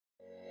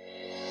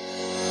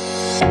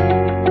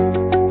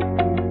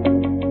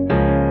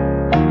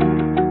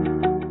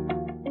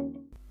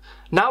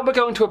we're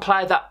going to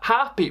apply that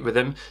half-beat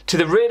rhythm to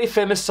the really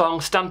famous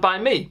song Stand By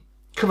Me,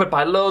 covered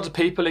by loads of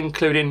people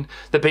including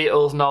the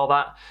Beatles and all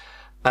that,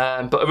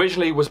 but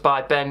originally was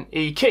by Ben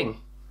E. King.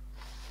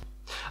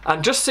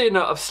 And just so you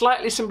know, I've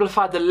slightly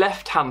simplified the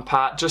left hand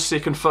part just so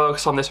you can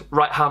focus on this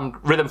right hand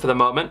rhythm for the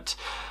moment.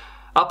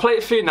 I'll play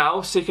it for you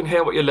now so you can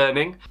hear what you're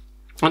learning,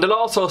 and I'll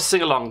also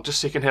sing along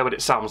just so you can hear what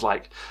it sounds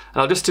like.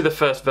 And I'll just do the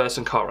first verse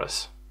and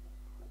chorus.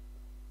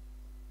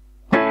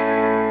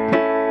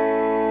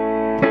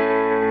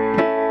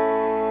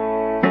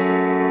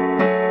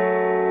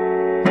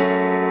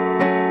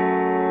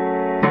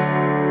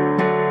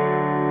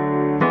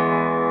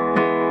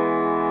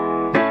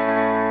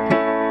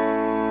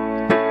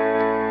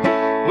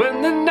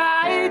 When the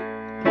night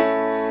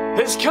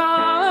has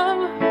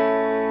come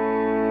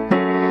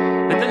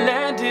and the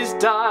land is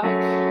dark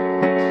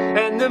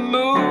and the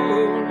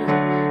moon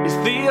is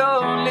the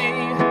only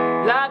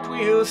light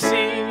we'll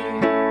see,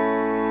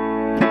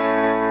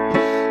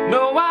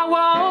 no, I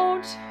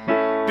won't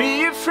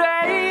be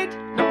afraid.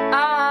 No,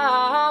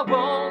 I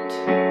won't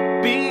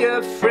be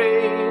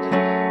afraid,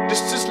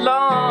 just as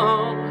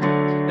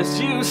long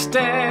as you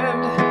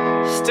stand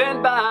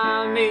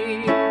by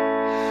me.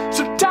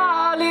 So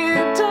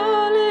darling,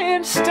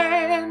 darling,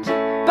 stand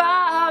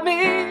by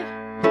me.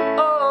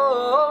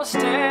 Oh,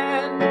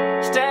 stand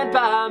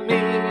by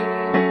me.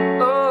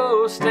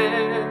 Oh,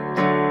 stand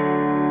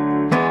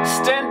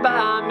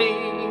by me.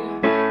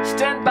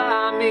 Stand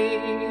by me.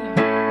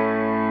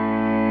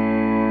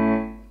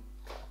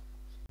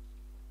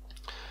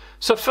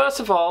 So first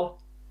of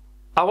all,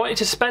 I want you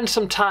to spend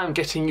some time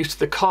getting used to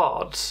the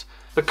chords.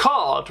 The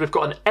chord, we've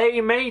got an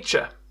A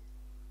major.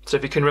 So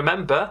if you can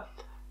remember,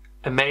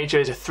 a major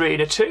is a 3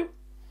 and a 2.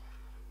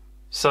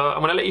 So I'm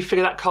going to let you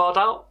figure that chord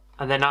out,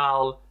 and then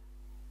I'll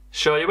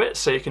show you it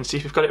so you can see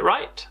if you've got it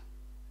right.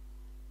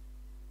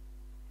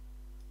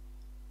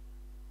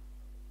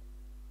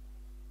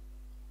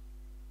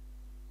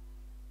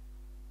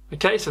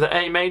 Okay, so the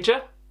A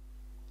major.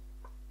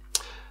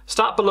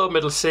 Start below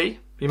middle C.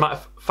 You might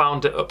have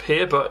found it up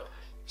here, but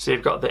so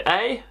you've got the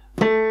A,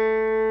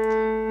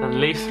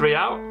 and leave 3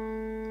 out,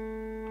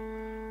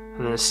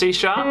 and then a C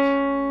sharp,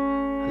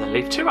 and then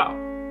leave 2 out,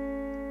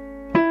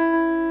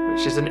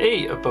 which is an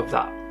E above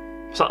that.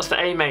 So that's the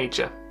A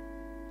major.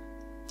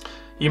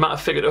 You might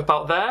have figured it up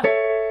out there,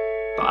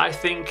 but I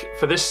think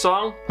for this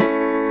song,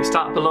 you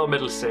start below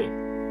middle C.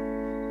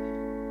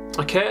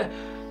 Okay,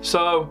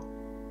 so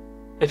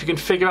if you can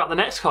figure out the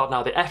next chord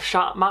now, the F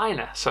sharp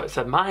minor, so it's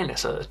a minor,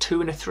 so a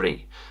 2 and a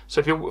 3. So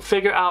if you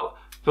figure it out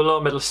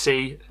below middle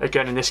C,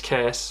 again in this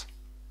case,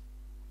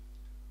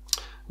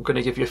 I'm going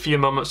to give you a few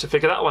moments to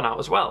figure that one out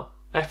as well.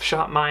 F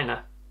sharp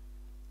minor.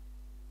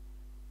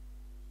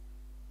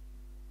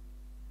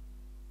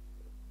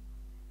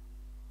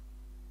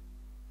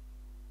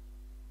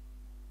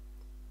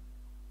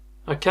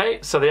 Okay,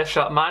 so the F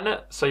sharp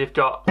minor, so you've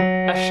got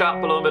F sharp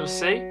below middle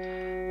C,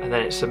 and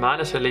then it's a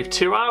minor, so leave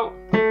 2 out,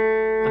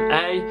 an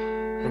A,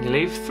 and you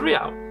leave 3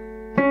 out.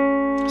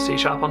 C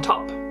sharp on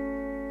top.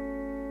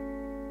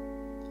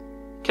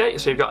 Okay,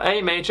 so you've got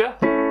A major,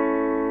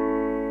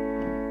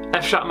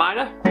 F sharp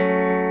minor,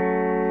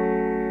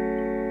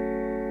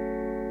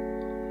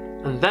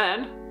 and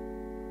then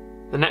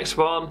the next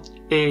one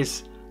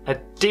is a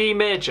D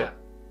major.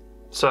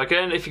 So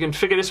again, if you can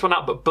figure this one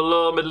out, but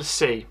below middle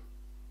C.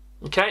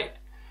 Okay,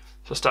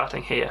 so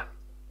starting here.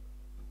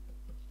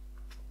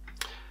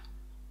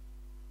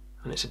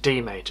 And it's a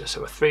D major,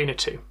 so a 3 and a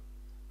 2.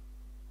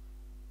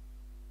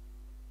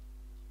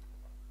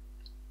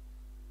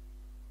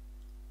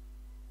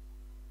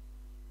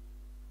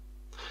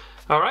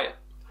 Alright,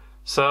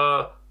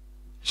 so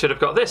you should have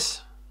got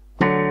this.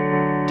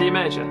 D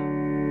major.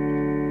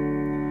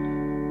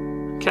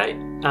 Okay,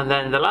 and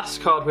then the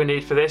last chord we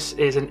need for this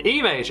is an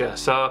E major.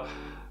 So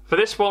for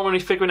this one, when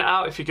you're figuring it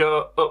out, if you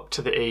go up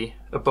to the E,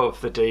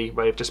 above the D,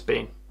 where you've just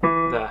been,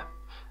 there.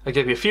 I'll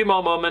give you a few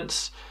more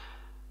moments,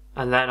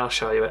 and then I'll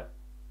show you it.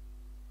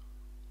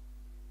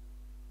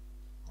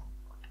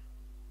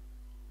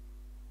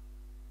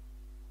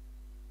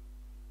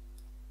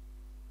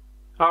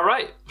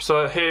 Alright,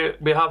 so here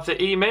we have the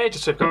E major,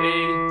 so we've got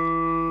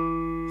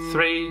E,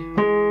 3,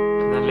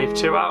 and then leave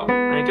 2 out.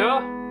 There you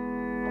go.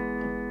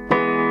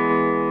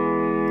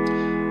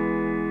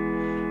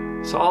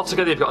 So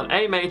altogether you've got an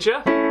A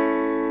major,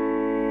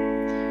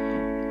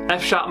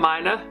 F sharp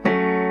minor,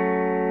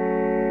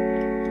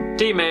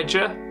 D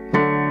major,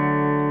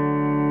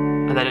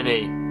 and then an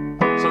E.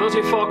 So those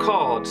are your 4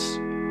 chords.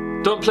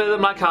 Don't play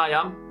them like I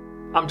am.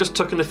 I'm just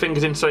tucking the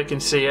fingers in so you can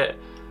see it.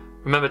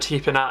 Remember to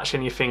keep an arch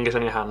in your fingers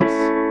and your hands.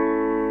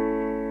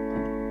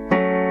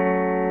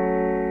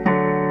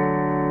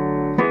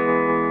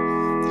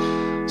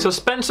 So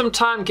spend some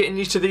time getting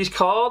used to these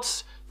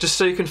chords, just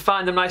so you can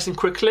find them nice and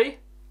quickly.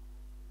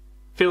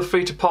 Feel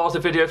free to pause the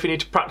video if you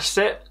need to practice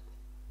it.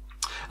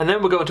 And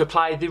then we're going to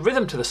apply the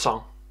rhythm to the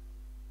song.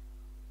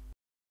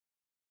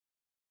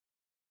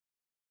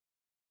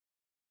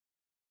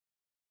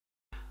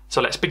 So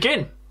let's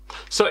begin.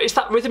 So it's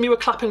that rhythm you were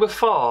clapping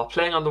before,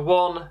 playing on the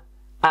 1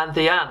 and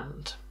the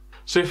and.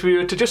 So if we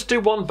were to just do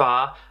one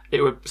bar,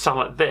 it would sound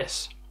like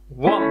this.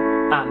 1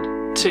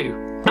 and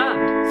 2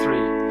 and 3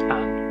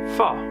 and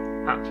 4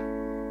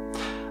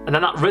 and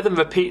then that rhythm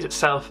repeats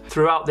itself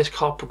throughout this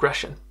chord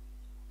progression.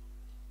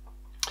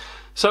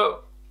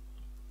 So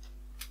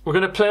we're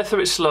going to play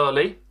through it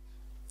slowly,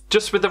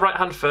 just with the right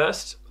hand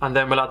first, and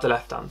then we'll add the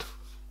left hand.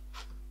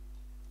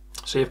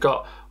 So you've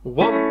got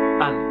 1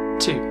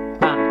 and 2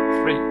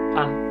 and 3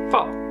 and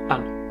 4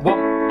 and 1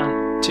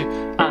 and 2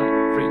 and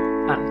 3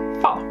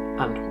 and 4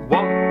 and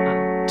 1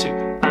 and 2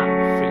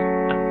 and 3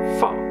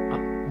 and 4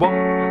 and 1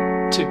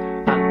 and 2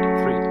 and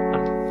 3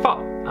 and 4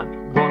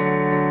 and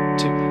 1,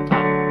 2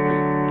 and 3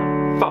 and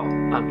 4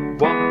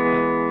 and 1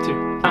 and 2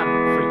 and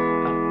 3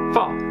 and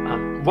 4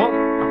 and 1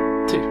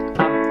 and 2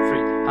 and 3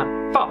 and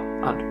 4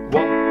 and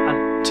 1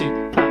 and 2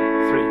 and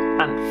 3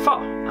 and 4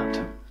 and.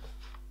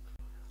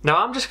 Now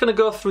I'm just going to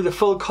go through the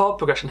full chord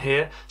progression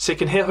here so you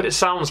can hear what it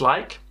sounds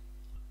like,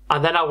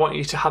 and then I want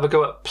you to have a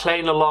go at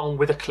playing along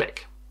with a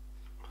click.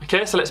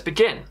 Okay, so let's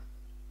begin.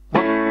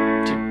 1,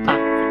 2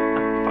 and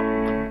 3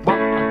 and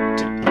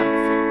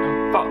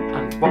 4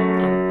 and 1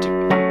 and 2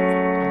 and 3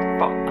 and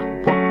 4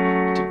 and 1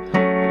 and 2 and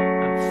 3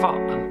 and 4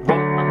 and 1, 2 and 4 and 1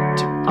 and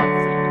 2 and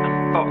 3 and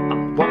 4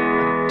 and 1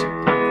 and 2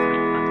 and 3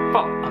 and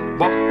 4 and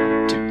 1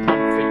 and 2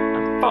 and 3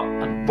 and 4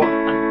 and 1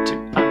 and 2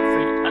 and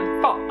 3 and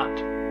 4 and.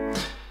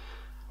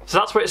 So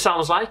that's what it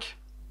sounds like.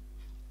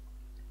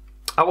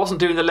 I wasn't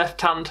doing the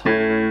left hand,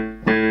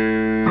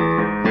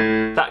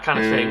 that kind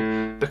of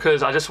thing,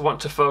 because I just want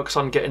to focus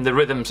on getting the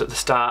rhythms at the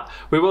start.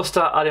 We will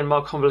start adding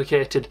more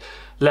complicated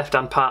left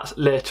hand parts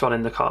later on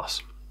in the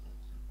course.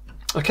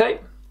 Okay,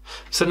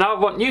 so now I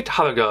want you to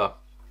have a go.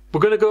 We're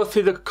going to go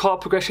through the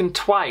chord progression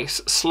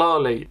twice,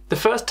 slowly. The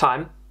first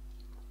time,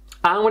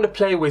 I'm going to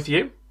play with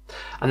you,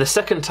 and the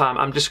second time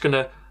I'm just going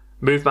to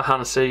move my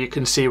hand so you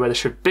can see where they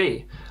should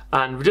be.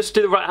 And we'll just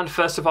do the right hand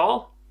first of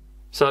all.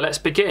 So let's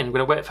begin. We're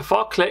going to wait for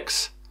 4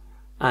 clicks,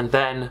 and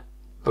then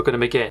we're going to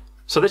begin.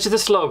 So this is the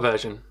slow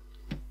version.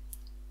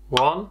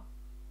 1,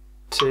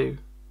 2,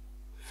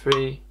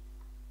 3,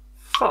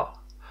 4.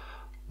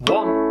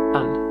 1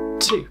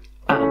 and 2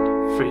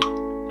 and 3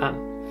 and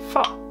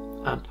 4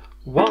 and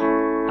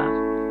 1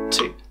 and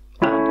 2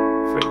 and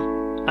 3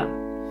 and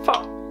 4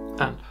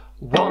 and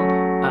 1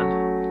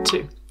 and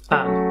 2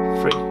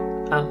 and 3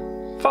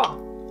 and 4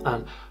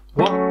 and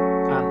 1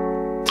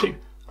 and 2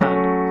 and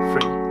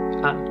 3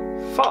 and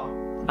 4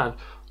 and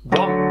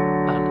 1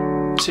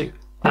 and 2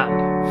 and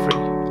 3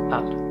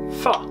 and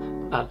 4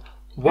 and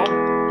 1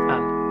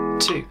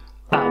 and 2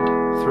 and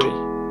 3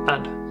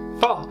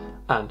 and 4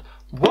 and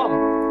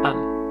 1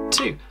 and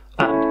 2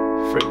 and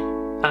 3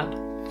 and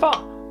 4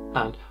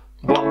 and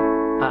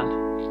 1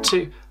 and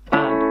 2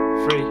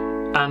 and 3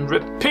 and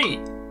repeat.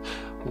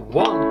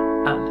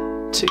 1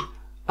 and 2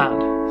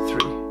 and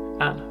 3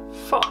 and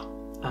 4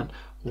 and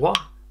 1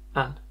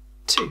 and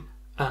 2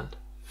 and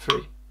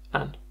 3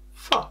 and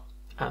 4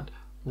 and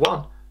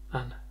 1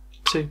 and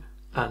 2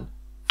 and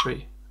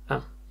 3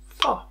 and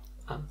 4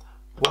 and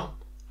 1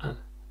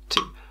 and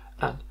 2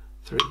 and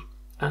 3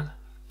 and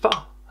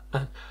 4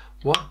 and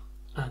 1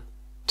 and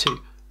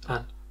 2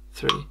 and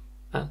 3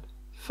 and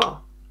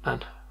 4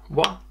 and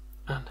 1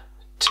 and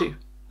 2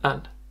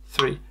 and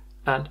 3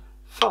 and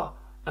 4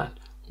 and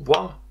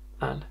 1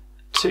 and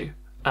 2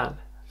 and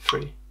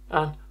 3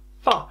 and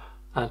 4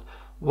 and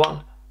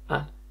 1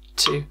 and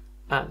 2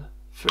 and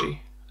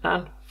 3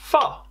 and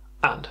 4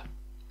 and.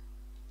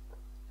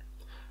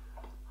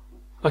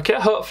 Okay,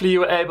 hopefully you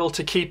were able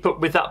to keep up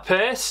with that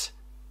pace.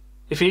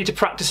 If you need to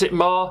practice it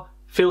more,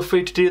 feel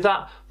free to do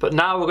that. But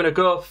now we're going to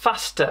go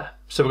faster.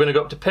 So we're going to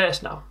go up to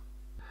pace now.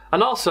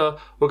 And also,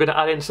 we're going to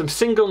add in some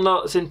single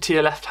notes into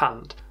your left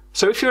hand.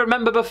 So if you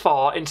remember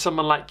before, in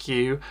Someone Like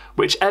You,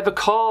 whichever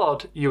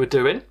chord you were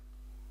doing,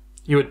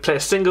 you would play a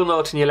single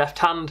note in your left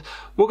hand.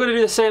 We're going to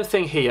do the same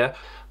thing here,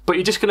 but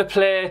you're just going to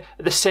play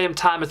at the same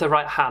time as the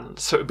right hand.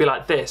 So it would be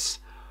like this.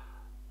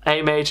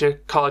 A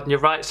major chord in your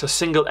right, so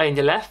single A in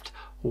your left.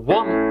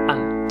 1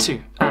 and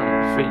 2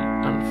 and 3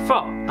 and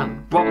 4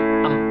 and 1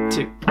 and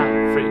 2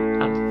 and 3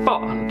 and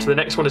 4 and so the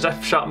next one is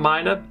F sharp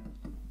minor.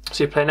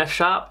 So you're playing F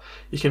sharp.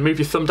 You can move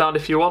your thumb down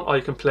if you want, or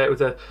you can play it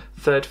with a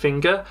third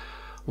finger.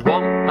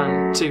 1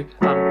 and 2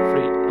 and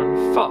 3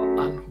 and 4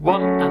 and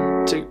 1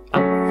 and 2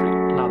 and 3.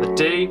 And now the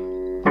D,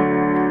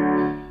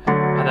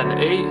 and then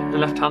the E, the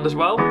left hand as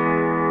well.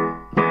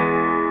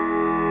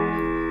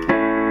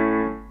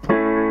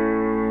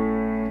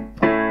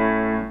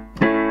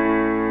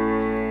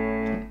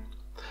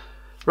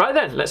 Right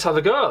then, let's have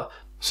a go.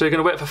 So you're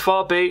going to wait for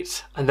 4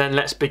 beats and then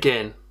let's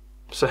begin.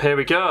 So here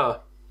we go.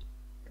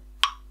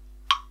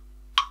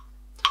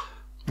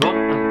 1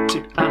 and 2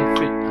 and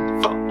 3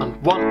 and 4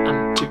 and 1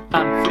 and 2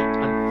 and 3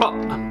 and 4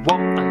 and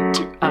 1 and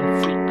 2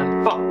 and 3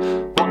 and 4.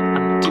 1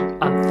 and 2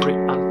 and 3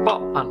 and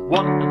 4 and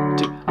 1 and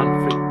 2 and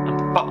 3 and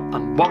 4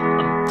 and 1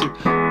 and 2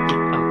 3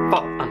 and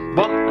 4 and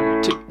 1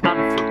 and 2 and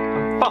 3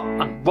 and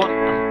 4 and 1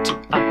 and 2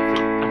 and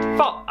 3 and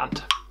 4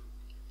 and.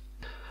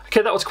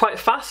 Okay, that was quite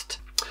fast.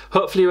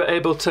 Hopefully you were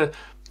able to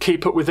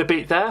keep up with the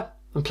beat there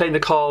and playing the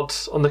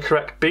chords on the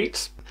correct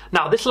beats.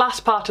 Now this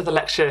last part of the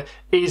lecture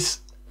is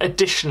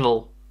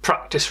additional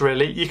practice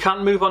really. You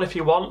can move on if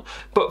you want,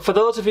 but for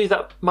those of you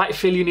that might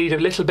feel you need a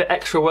little bit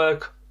extra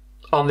work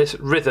on this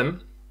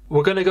rhythm,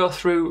 we're going to go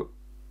through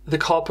the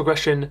chord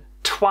progression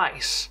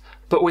twice,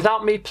 but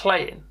without me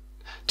playing,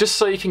 just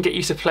so you can get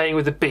used to playing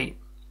with the beat.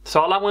 So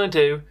all I'm going to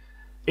do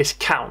is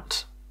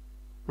count,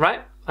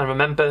 right? And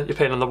remember, you're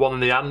playing on the one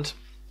and the and.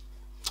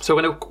 So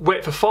we're going to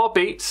wait for 4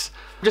 beats.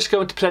 I'm just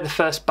going to play the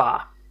first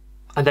bar,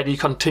 and then you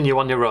continue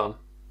on your own.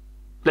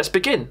 Let's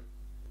begin.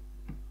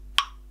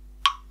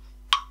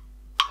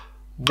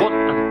 1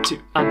 and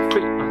 2 and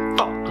 3 and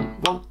 4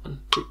 and 1 and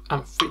 2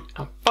 and 3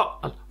 and 4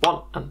 and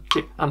 1 and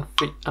 2 and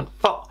 3 and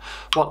 4,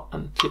 1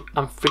 and 2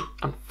 and 3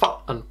 and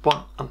 4 and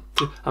 1 and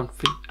 2 and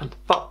 3 and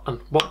 4 and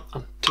 1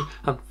 and 2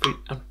 and 3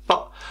 and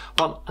 4,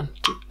 1 and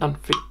 2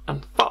 and 3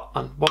 and 4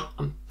 and 1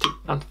 and 2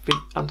 and 3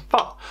 and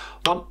 4,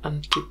 1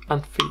 and 2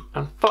 and 3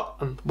 and 4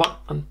 and 1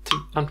 and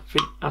 2 and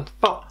 3 and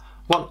 4,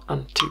 1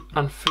 and 2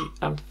 and 3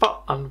 and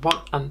 4 and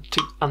 1 and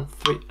 2 and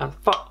 3 and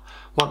 4,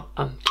 1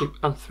 and 2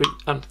 and 3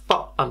 and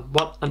 4 and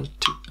 1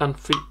 and 2 and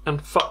 3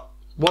 and 4,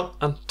 1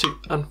 and 2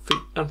 and 3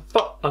 and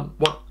 4 and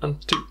 1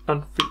 and 2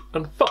 and 3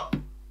 and 4.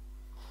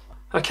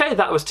 Okay,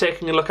 that was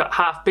taking a look at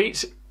half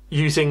beats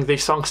using the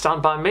song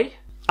Stand By Me.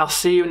 I'll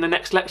see you in the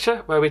next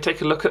lecture where we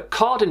take a look at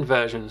chord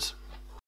inversions.